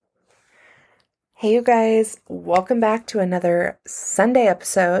Hey, you guys, welcome back to another Sunday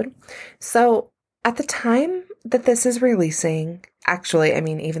episode. So, at the time that this is releasing,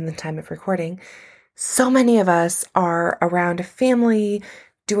 even the time of recording, so many of us are around family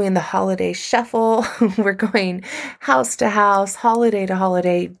doing the holiday shuffle. We're going house to house, holiday to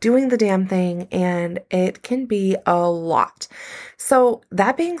holiday, doing the damn thing, and it can be a lot. So,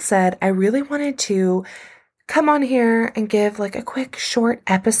 that being said, I really wanted to come on here and give like a quick short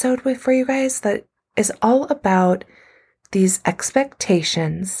episode for you guys that is all about these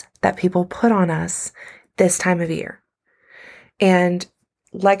expectations that people put on us this time of year. And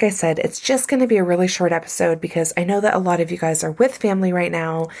like I said, it's just going to be a really short episode because I know that a lot of you guys are with family right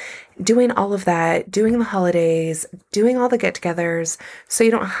now, doing all of that, doing the holidays, doing all the get-togethers, so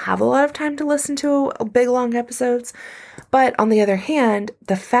you don't have a lot of time to listen to big, long episodes. But on the other hand,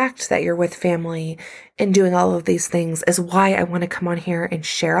 the fact that you're with family and doing all of these things is why I want to come on here and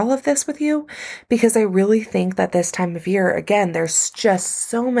share all of this with you, because I really think that this time of year, again, there's just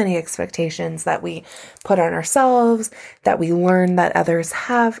so many expectations that we put on ourselves, that we learn that others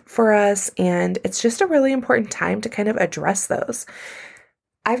have for us, and it's just a really important time to kind of address those.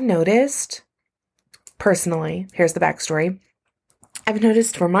 I've noticed, personally, here's the backstory, I've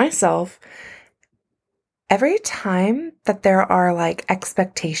noticed for myself, every time that there are like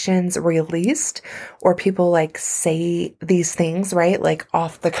expectations released or people like say these things, right? Like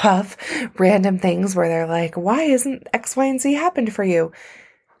off the cuff, random things where they're like, why isn't X, Y, and Z happened for you?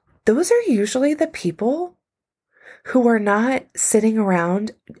 Those are usually the people who are not sitting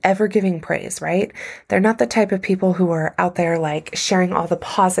around ever giving praise, right? They're not the type of people who are out there like sharing all the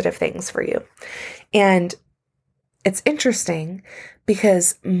positive things for you. And it's interesting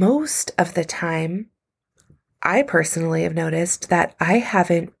because most of the time, I personally have noticed that I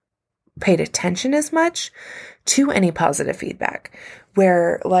haven't paid attention as much to any positive feedback,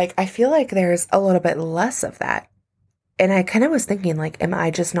 where like I feel like there's a little bit less of that. And I kind of was thinking like, am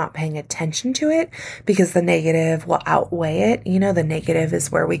I just not paying attention to it because the negative will outweigh it? You know, the negative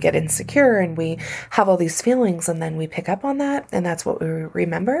is where we get insecure and we have all these feelings and then we pick up on that and that's what we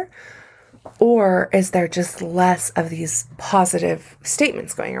remember. Or is there just less of these positive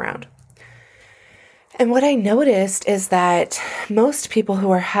statements going around? And what I noticed is that most people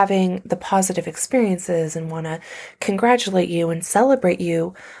who are having the positive experiences and want to congratulate you and celebrate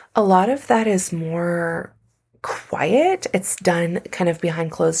you, a lot of that is more quiet. It's done kind of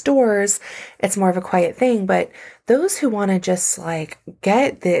behind closed doors. It's more of a quiet thing. But those who want to just like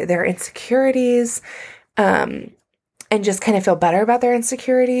get their insecurities, and just kind of feel better about their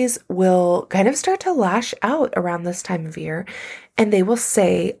insecurities will kind of start to lash out around this time of year. And they will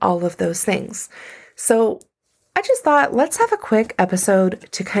say all of those things. So I just thought, let's have a quick episode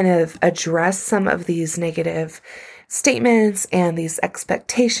to kind of address some of these negative statements and these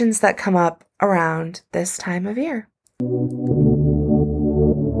expectations that come up around this time of year.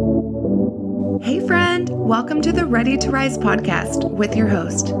 Hey friend, welcome to the Ready to Rise podcast with your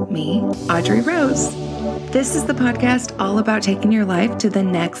host, me, Audrey Rose. This is the podcast all about taking your life to the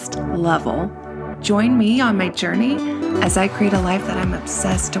next level. Join me on my journey as I create a life that I'm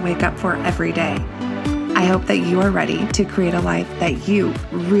obsessed to wake up for every day. I hope that you are ready to create a life that you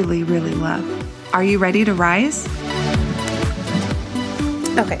really, really love. Are you ready to rise?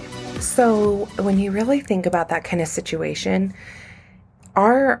 Okay, so when you really think about that kind of situation,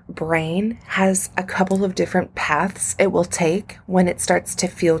 our brain has a couple of different paths it will take when it starts to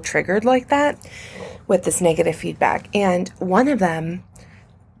feel triggered like that with this negative feedback. And one of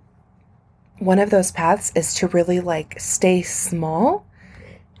those paths is to really like stay small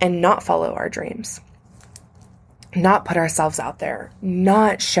and not follow our dreams. Not put ourselves out there,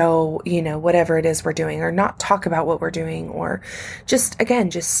 not show, whatever it is we're doing, or not talk about what we're doing, or just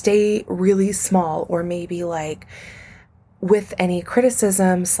stay really small, or maybe like with any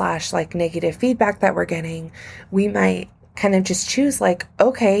criticism / like negative feedback that we're getting, we might kind of just choose like,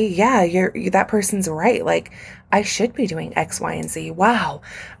 okay, yeah, that person's right. Like I should be doing X, Y, and Z. Wow.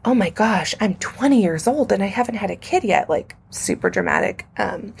 Oh my gosh, I'm 20 years old and I haven't had a kid yet. Like super dramatic,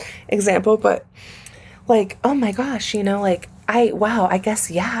 example, but like, oh my gosh, I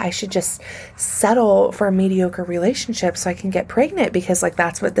guess, yeah, I should just settle for a mediocre relationship so I can get pregnant because like,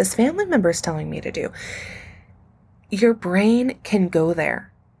 that's what this family member is telling me to do. Your brain can go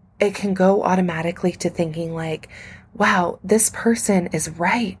there. It can go automatically to thinking like, wow, this person is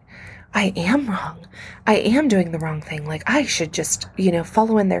right. I am wrong. I am doing the wrong thing. Like I should just,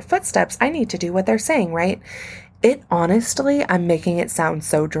 follow in their footsteps. I need to do what they're saying, right? It honestly, I'm making it sound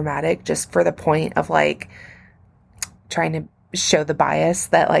so dramatic just for the point of like trying to show the bias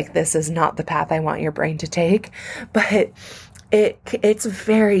that like this is not the path I want your brain to take. But it's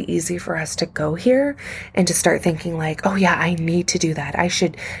very easy for us to go here and to start thinking like, oh yeah, I need to do that. I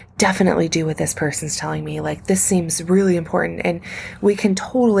should definitely do what this person's telling me. Like, this seems really important. And we can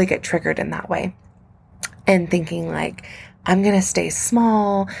totally get triggered in that way and thinking like, I'm going to stay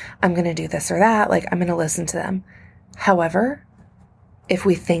small. I'm going to do this or that. Like, I'm going to listen to them. However, if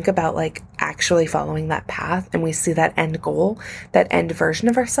we think about like actually following that path and we see that end goal, that end version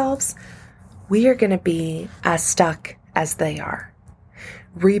of ourselves, we are going to be as stuck as they are,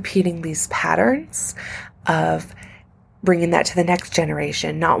 repeating these patterns of bringing that to the next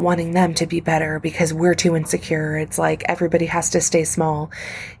generation, not wanting them to be better because we're too insecure. It's like everybody has to stay small,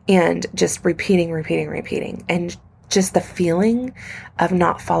 and just repeating. And just the feeling of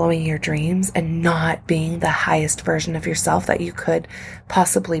not following your dreams and not being the highest version of yourself that you could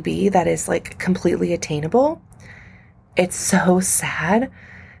possibly be, that is like completely attainable. It's so sad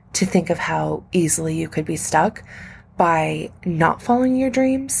to think of how easily you could be stuck by not following your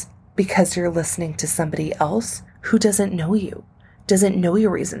dreams because you're listening to somebody else who doesn't know you, doesn't know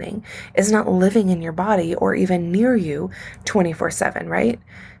your reasoning, is not living in your body or even near you 24/7, right?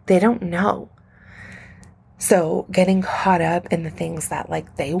 They don't know. So getting caught up in the things that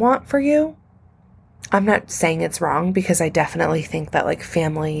like they want for you, I'm not saying it's wrong, because I definitely think that like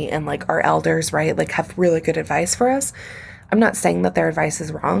family and like our elders, right, like have really good advice for us. I'm not saying that their advice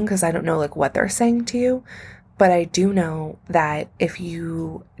is wrong, because I don't know like what they're saying to you. But I do know that if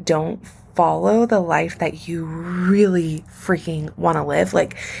you don't follow the life that you really freaking want to live,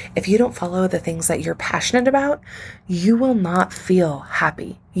 like if you don't follow the things that you're passionate about, you will not feel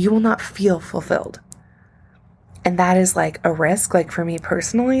happy. You will not feel fulfilled. And that is like a risk, like for me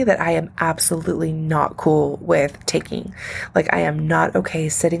personally, that I am absolutely not cool with taking. Like, I am not okay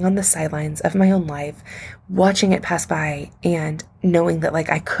sitting on the sidelines of my own life, watching it pass by and knowing that like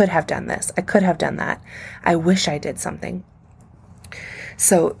I could have done this, I could have done that. I wish I did something.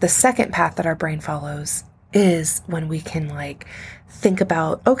 So the second path that our brain follows is when we can like think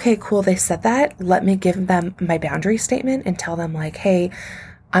about, okay, cool, they said that. Let me give them my boundary statement and tell them like, hey,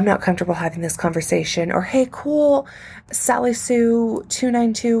 I'm not comfortable having this conversation, or hey, cool, Sally Sue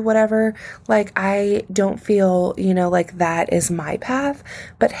 292, whatever. Like, I don't feel, like that is my path,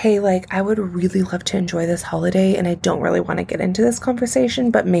 but hey, like, I would really love to enjoy this holiday and I don't really want to get into this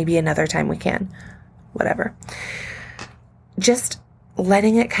conversation, but maybe another time we can, whatever. Just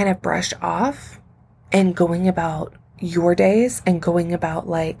letting it kind of brush off and going about your days and going about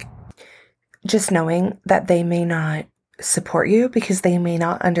like, just knowing that they may not support you because they may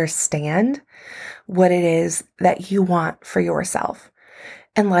not understand what it is that you want for yourself,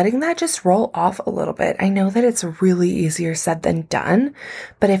 and letting that just roll off a little bit. I know that it's really easier said than done,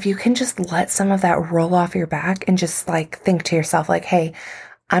 but if you can just let some of that roll off your back and just like think to yourself like, hey,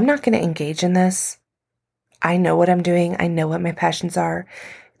 I'm not going to engage in this. I know what I'm doing. I know what my passions are.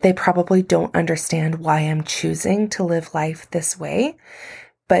 They probably don't understand why I'm choosing to live life this way,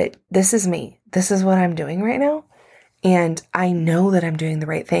 but this is me. This is what I'm doing right now. And I know that I'm doing the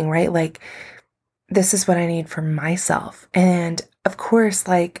right thing, right? Like, this is what I need for myself. And of course,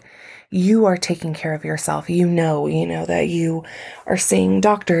 like, you are taking care of yourself. You know that you are seeing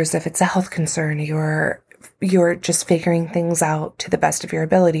doctors if it's a health concern. You're just figuring things out to the best of your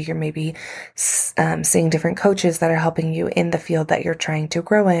ability. You're maybe seeing different coaches that are helping you in the field that you're trying to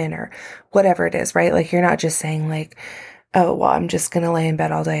grow in, or whatever it is, right? Like, you're not just saying like, oh, well, I'm just going to lay in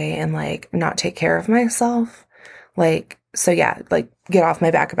bed all day and like not take care of myself. Like, so yeah, like get off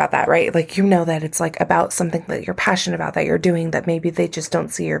my back about that, right? Like, that it's like about something that you're passionate about, that you're doing, that maybe they just don't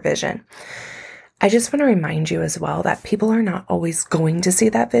see your vision. I just want to remind you as well that people are not always going to see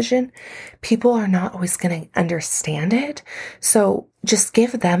that vision. People are not always going to understand it. So just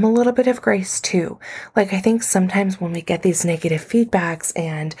give them a little bit of grace too. Like, I think sometimes when we get these negative feedbacks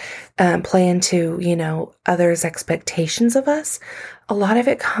and play into, others' expectations of us, a lot of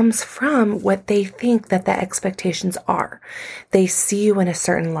it comes from what they think that the expectations are. They see you in a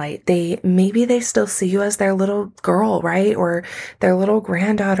certain light. Maybe they still see you as their little girl, right? Or their little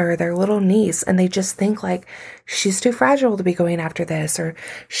granddaughter, their little niece. And they just think like, she's too fragile to be going after this, or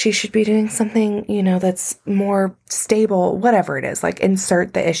she should be doing something, that's more stable, whatever it is. Like,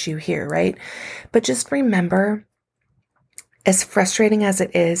 insert the issue here, right? But just remember, as frustrating as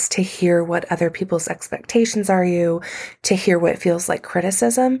it is to hear what other people's expectations are to hear what feels like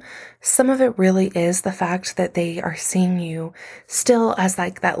criticism, some of it really is the fact that they are seeing you still as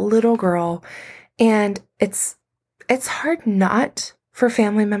like that little girl. And it's hard not for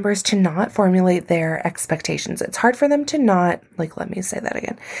family members to not formulate their expectations. It's hard for them to not, like, let me say that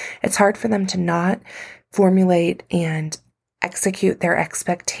again. It's hard for them to not formulate and execute their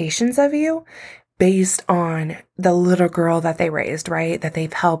expectations of you, based on the little girl that they raised, right? That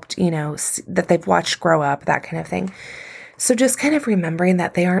they've helped, that they've watched grow up, that kind of thing. So just kind of remembering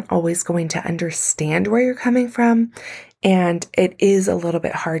that they aren't always going to understand where you're coming from. And it is a little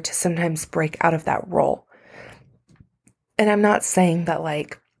bit hard to sometimes break out of that role. And I'm not saying that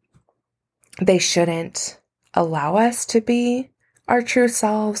they shouldn't allow us to be our true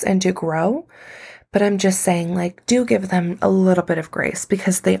selves and to grow. But I'm just saying, do give them a little bit of grace,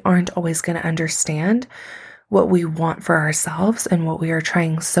 because they aren't always going to understand what we want for ourselves and what we are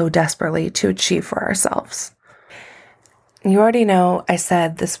trying so desperately to achieve for ourselves. You already know I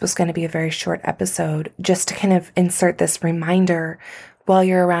said this was going to be a very short episode, just to kind of insert this reminder while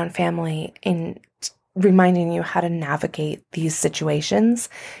you're around family, in reminding you how to navigate these situations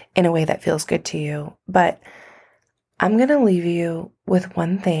in a way that feels good to you. But I'm going to leave you with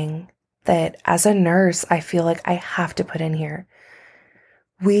one thing that as a nurse, I feel like I have to put in here.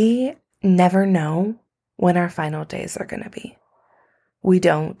 We never know when our final days are going to be. We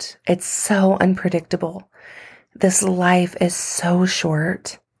don't. It's so unpredictable. This life is so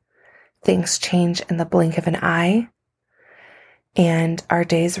short. Things change in the blink of an eye, and our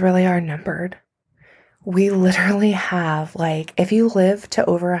days really are numbered. We literally have, if you live to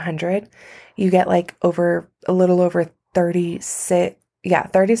over 100, you get a little over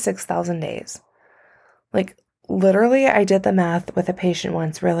 36,000 days. Literally, I did the math with a patient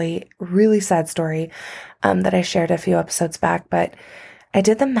once, really, really sad story that I shared a few episodes back, but I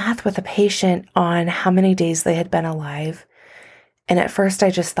did the math with a patient on how many days they had been alive. And at first I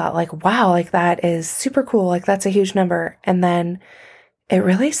just thought wow, that is super cool. That's a huge number. And then it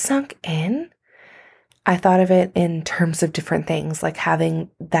really sunk in. I thought of it in terms of different things, like having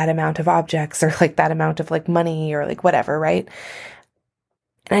that amount of objects, or that amount of money, or whatever, right?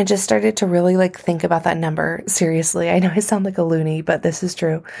 And I just started to really think about that number seriously. I know I sound like a loony, but this is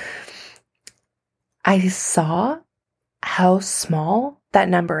true. I saw how small that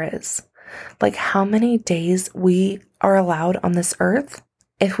number is. How many days we are allowed on this earth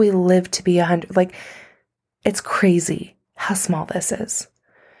if we live to be 100. It's crazy how small this is.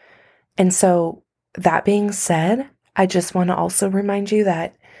 And so, that being said, I just want to also remind you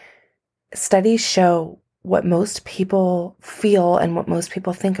that studies show what most people feel and what most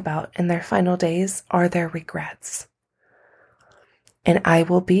people think about in their final days are their regrets. And I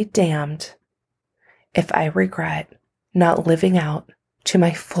will be damned if I regret not living out to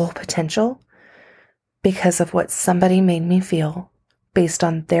my full potential because of what somebody made me feel based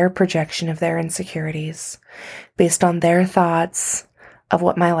on their projection of their insecurities, based on their thoughts of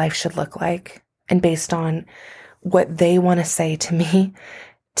what my life should look like, and based on what they want to say to me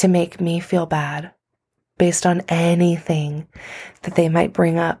to make me feel bad, based on anything that they might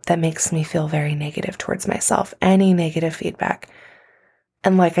bring up that makes me feel very negative towards myself, any negative feedback.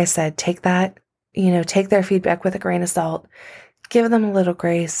 And like I said, take that, take their feedback with a grain of salt, give them a little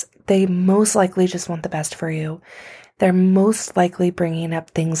grace. They most likely just want the best for you. They're most likely bringing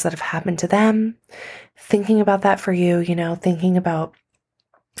up things that have happened to them, thinking about that for you, thinking about,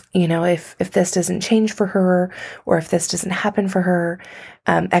 if this doesn't change for her, or if this doesn't happen for her,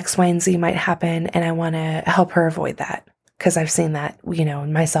 X, Y, and Z might happen, and I want to help her avoid that because I've seen that,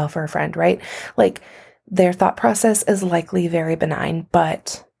 in myself or a friend, right? Their thought process is likely very benign,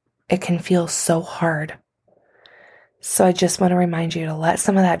 but it can feel so hard. So I just want to remind you to let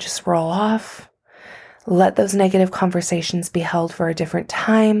some of that just roll off. Let those negative conversations be held for a different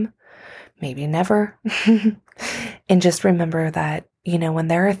time, maybe never. And just remember that, when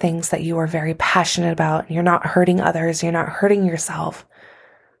there are things that you are very passionate about, and you're not hurting others, you're not hurting yourself,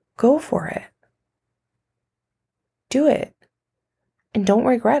 go for it. Do it. And don't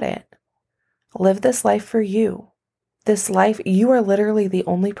regret it. Live this life for you. This life, you are literally the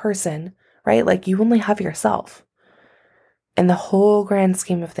only person, right? You only have yourself. In the whole grand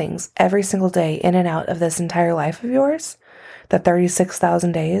scheme of things, every single day in and out of this entire life of yours, the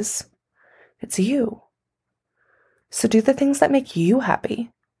 36,000 days, it's you. So do the things that make you happy.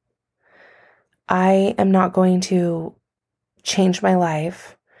 I am not going to change my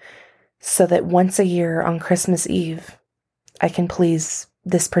life so that once a year on Christmas Eve, I can please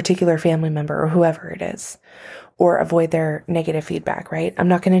this particular family member or whoever it is, or avoid their negative feedback, right? I'm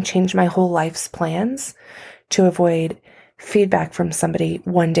not going to change my whole life's plans to avoid feedback from somebody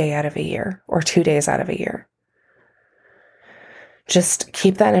 1 day out of a year or 2 days out of a year. Just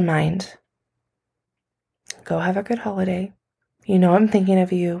keep that in mind. Go have a good holiday. I'm thinking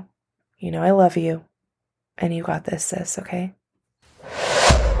of you. I love you. And you got this, sis, okay?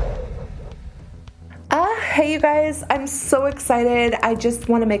 Hey you guys, I'm so excited. I just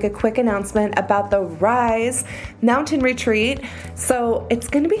want to make a quick announcement about the Rise Mountain Retreat. So it's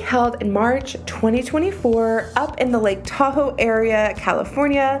going to be held in March 2024 up in the Lake Tahoe area,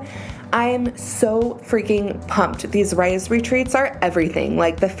 California. I'm so freaking pumped. These Rise retreats are everything.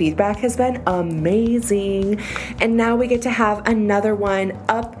 Like, the feedback has been amazing. And now we get to have another one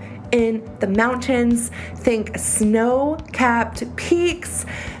up in the mountains. Think snow-capped peaks,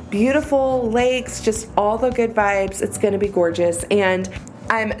 beautiful lakes, just all the good vibes. It's going to be gorgeous. And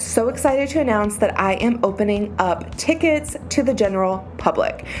I'm so excited to announce that I am opening up tickets to the general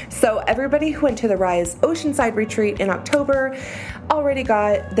public. So everybody who went to the Rise Oceanside retreat in October already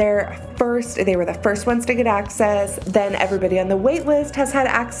got they were the first ones to get access. Then everybody on the wait list has had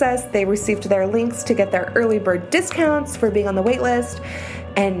access. They received their links to get their early bird discounts for being on the wait list.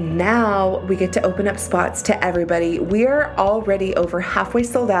 And now we get to open up spots to everybody. We are already over halfway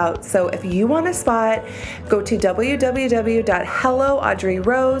sold out. So if you want a spot, go to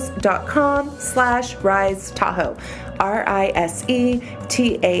www.helloaudreyRose.com/Rise Tahoe,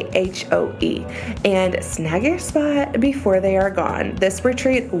 RISETAHOE, and snag your spot before they are gone. This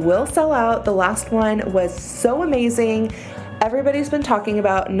retreat will sell out. The last one was so amazing. Everybody's been talking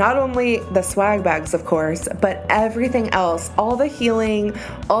about not only the swag bags, of course, but everything else, all the healing,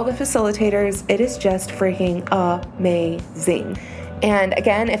 all the facilitators. It is just freaking amazing. And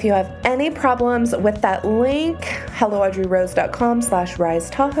again, if you have any problems with that link, helloaudreyrose.com/Rise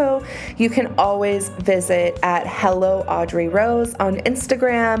Tahoe, you can always visit at Hello Audrey Rose on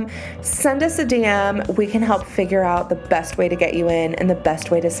Instagram. Send us a DM. We can help figure out the best way to get you in and the best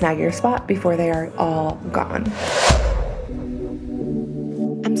way to snag your spot before they are all gone.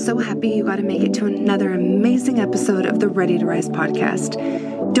 I'm so happy you got to make it to another amazing episode of the Ready to Rise podcast.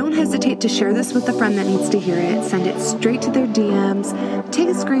 Don't hesitate to share this with a friend that needs to hear it. Send it straight to their DMs. Take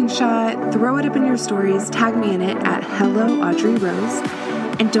a screenshot, throw it up in your stories, tag me in it at Hello Audrey Rose.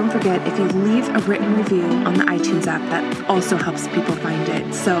 And don't forget, if you leave a written review on the iTunes app, that also helps people find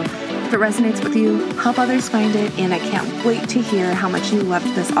it. So if it resonates with you, help others find it. And I can't wait to hear how much you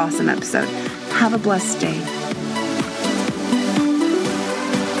loved this awesome episode. Have a blessed day.